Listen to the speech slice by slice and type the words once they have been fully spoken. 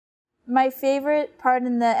My favorite part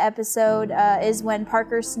in the episode is when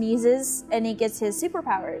Parker sneezes and he gets his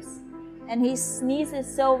superpowers. And he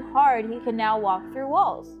sneezes so hard he can now walk through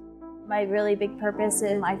walls. My really big purpose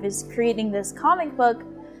in life is creating this comic book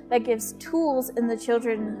that gives tools in the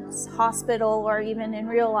children's hospital or even in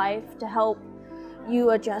real life to help you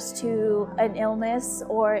adjust to an illness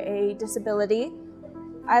or a disability.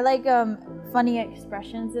 I like funny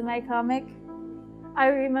expressions in my comic. I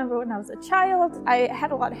remember when I was a child, I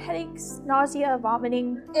had a lot of headaches, nausea,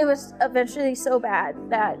 vomiting. It was eventually so bad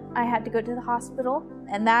that I had to go to the hospital,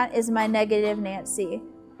 and that is my negative Nancy.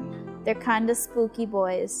 They're kind of spooky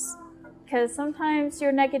boys, because sometimes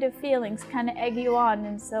your negative feelings kind of egg you on,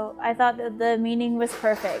 and so I thought that the meaning was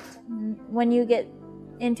perfect. When you get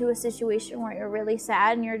into a situation where you're really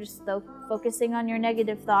sad and you're just focusing on your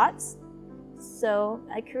negative thoughts, so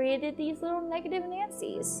I created these little negative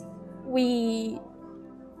Nancys. We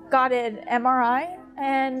got an MRI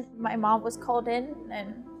and my mom was called in,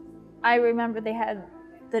 and I remember they had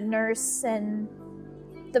the nurse and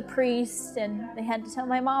the priest, and they had to tell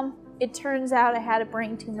my mom. It turns out I had a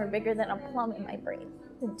brain tumor bigger than a plum in my brain.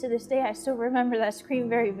 And to this day, I still remember that scream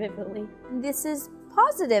very vividly. This is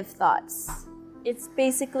positive thoughts. It's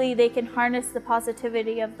basically they can harness the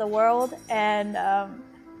positivity of the world, and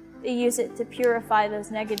they use it to purify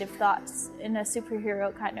those negative thoughts in a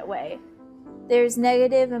superhero kind of way. There's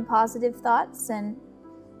negative and positive thoughts, and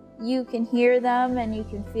you can hear them and you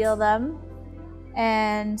can feel them.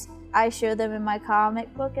 And I show them in my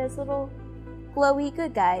comic book as little glowy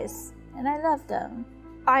good guys, and I love them.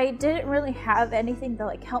 I didn't really have anything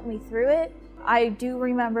to help me through it. I do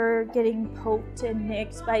remember getting poked and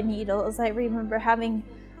nicked by needles. I remember having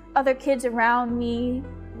other kids around me.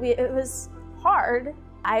 It was hard.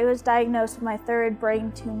 I was diagnosed with my third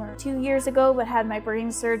brain tumor 2 years ago, but had my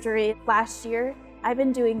brain surgery last year. I've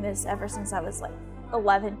been doing this ever since I was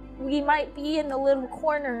 11. We might be in a little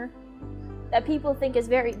corner that people think is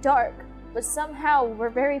very dark, but somehow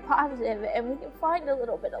we're very positive and we can find a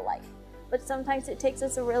little bit of light. But sometimes it takes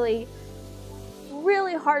us a really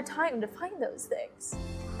hard time to find those things.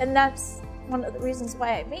 And that's one of the reasons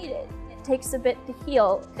why I made it. It takes a bit to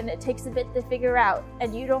heal, and it takes a bit to figure out,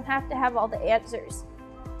 and you don't have to have all the answers.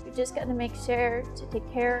 You just got to make sure to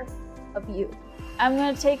take care of you. I'm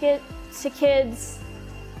going to take it to kids,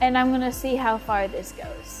 and I'm going to see how far this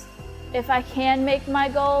goes. If I can make my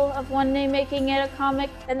goal of one day making it a comic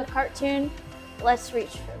and a cartoon, let's reach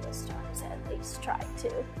for the stars, at least try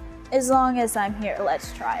to. As long as I'm here,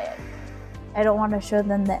 let's try it. I don't want to show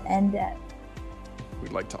them the end yet.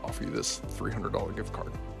 We'd like to offer you this $300 gift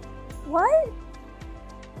card. What?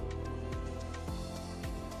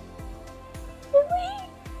 Really?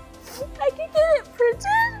 I can get it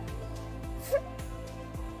printed?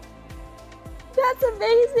 That's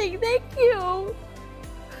amazing, thank you.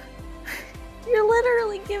 You're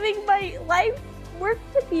literally giving my life work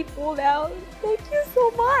to people now. Thank you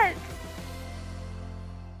so much.